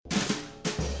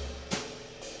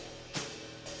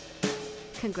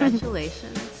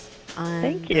Congratulations on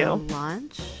Thank you. the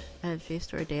launch of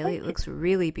JSTOR Daily. It looks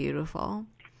really beautiful.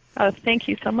 Oh, thank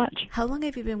you so much. How long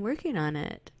have you been working on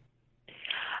it?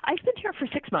 I've been here for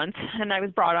 6 months, and I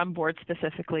was brought on board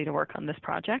specifically to work on this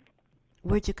project.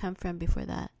 Where'd you come from before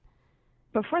that?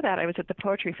 Before that, I was at the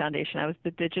Poetry Foundation. I was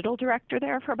the digital director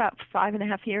there for about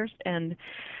 5.5 years, and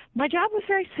my job was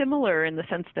very similar in the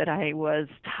sense that I was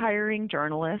hiring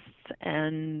journalists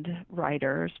and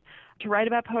writers to write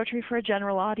about poetry for a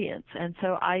general audience. And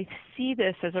so I see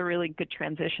this as a really good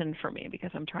transition for me because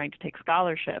I'm trying to take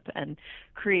scholarship and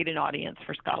create an audience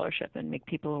for scholarship and make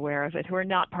people aware of it who are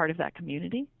not part of that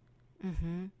community.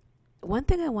 Mm-hmm. One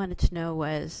thing I wanted to know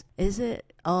was, is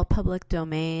it all public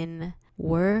domain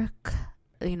work,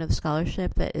 the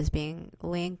scholarship that is being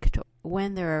linked?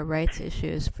 When there are rights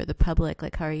issues for the public,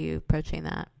 like how are you approaching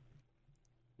that?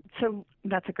 So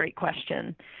that's a great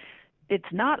question. It's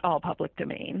not all public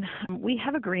domain. We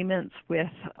have agreements with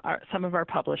some of our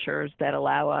publishers that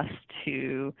allow us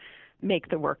to make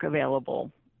the work available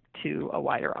to a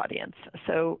wider audience.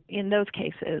 So in those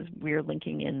cases, we're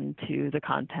linking into the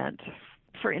content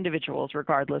for individuals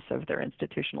regardless of their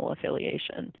institutional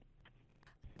affiliation.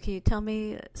 Can you tell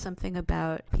me something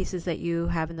about pieces that you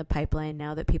have in the pipeline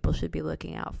now that people should be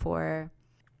looking out for?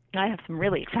 I have some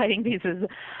really exciting pieces.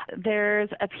 There's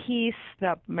a piece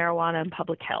about marijuana and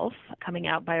public health coming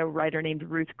out by a writer named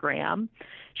Ruth Graham.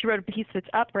 She wrote a piece that's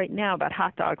up right now about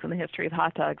hot dogs and the history of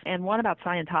hot dogs, and one about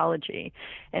Scientology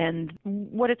and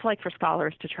what it's like for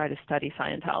scholars to try to study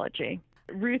Scientology.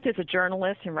 Ruth is a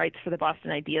journalist and writes for the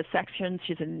Boston Ideas section.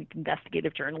 She's an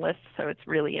investigative journalist, so it's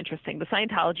really interesting. The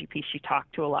Scientology piece, she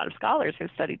talked to a lot of scholars who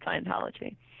studied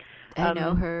Scientology. I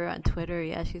know her on Twitter.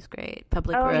 Yeah, she's great.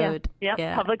 Public Road.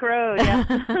 Yeah, Public Road, yeah.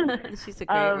 She's a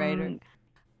great writer.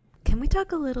 Can we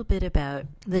talk a little bit about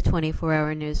the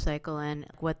 24-hour news cycle and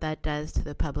what that does to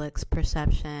the public's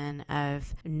perception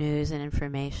of news and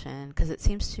information? Because it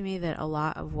seems to me that a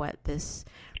lot of what this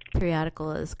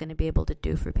periodical is going to be able to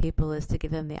do for people is to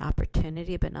give them the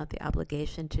opportunity but not the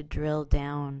obligation to drill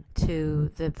down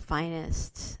to the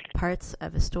finest parts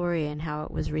of a story and how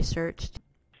it was researched.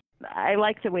 I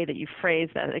like the way that you phrase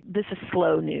that. Like, this is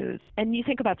slow news. And you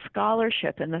think about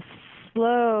scholarship and the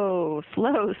slow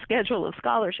schedule of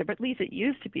scholarship. At least it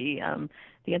used to be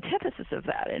the antithesis of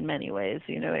that in many ways.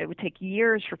 It would take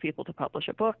years for people to publish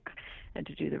a book and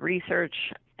to do the research.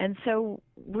 And so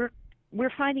we're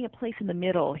finding a place in the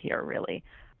middle here, really,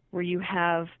 where you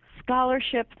have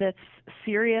scholarship that's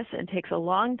serious and takes a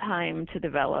long time to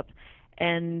develop,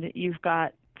 and you've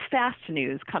got fast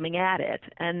news coming at it,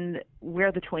 and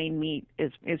where the twain meet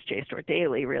is JSTOR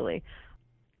Daily, really.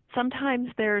 Sometimes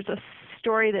there's a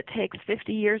story that takes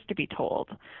 50 years to be told.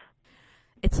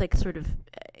 It's like sort of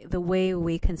the way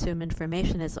we consume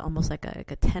information is almost like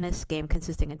a tennis game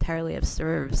consisting entirely of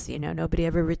serves. Nobody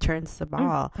ever returns the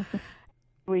ball.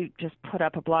 We just put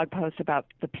up a blog post about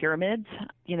the pyramids.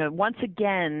 Once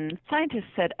again, scientists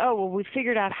said, we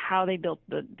figured out how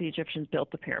the Egyptians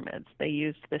built the pyramids. They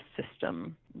used this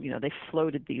system. They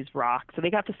floated these rocks. So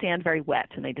they got the sand very wet,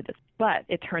 and they did this. But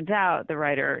it turns out, the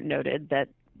writer noted, that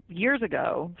years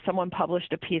ago, someone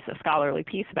published a scholarly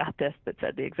piece about this that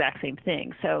said the exact same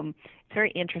thing. So it's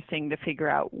very interesting to figure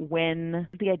out when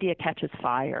the idea catches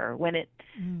fire, when it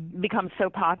becomes so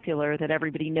popular that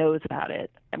everybody knows about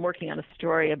it. I'm working on a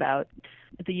story about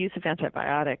the use of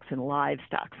antibiotics in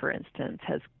livestock, for instance,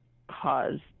 has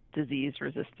caused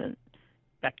disease-resistant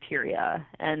bacteria.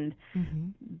 And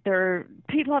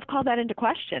people have called that into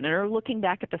question and are looking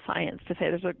back at the science to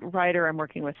say, there's a writer I'm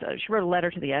working with, she wrote a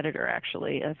letter to the editor,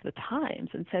 actually, of the Times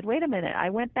and said, wait a minute, I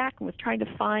went back and was trying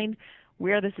to find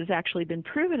where this has actually been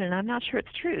proven, and I'm not sure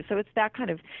it's true. So it's that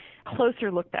kind of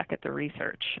closer look back at the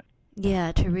research.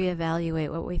 Yeah, to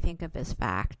reevaluate what we think of as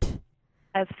fact.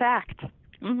 As fact.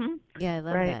 Mm-hmm. Yeah, I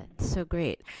love that. It's so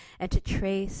great. And to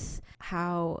trace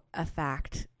how a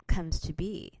fact comes to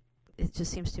be. It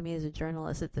just seems to me as a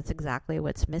journalist that that's exactly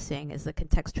what's missing, is the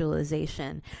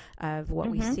contextualization of what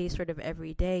we see sort of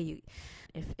every day.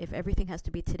 If everything has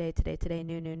to be today,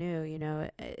 new,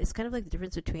 it's kind of like the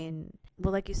difference between,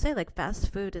 well, like you say, like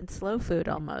fast food and slow food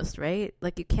almost, right?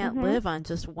 Like you can't live on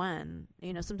just one.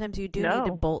 Sometimes you do need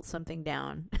to bolt something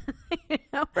down.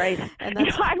 Right. And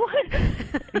that's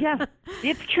yeah,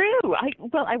 it's true.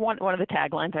 One of the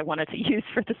taglines I wanted to use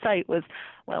for the site was,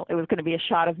 it was going to be a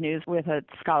shot of news with a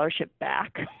scholarship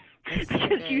back.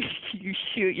 Because you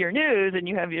shoot your news and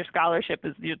you have your scholarship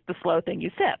as the slow thing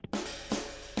you sip.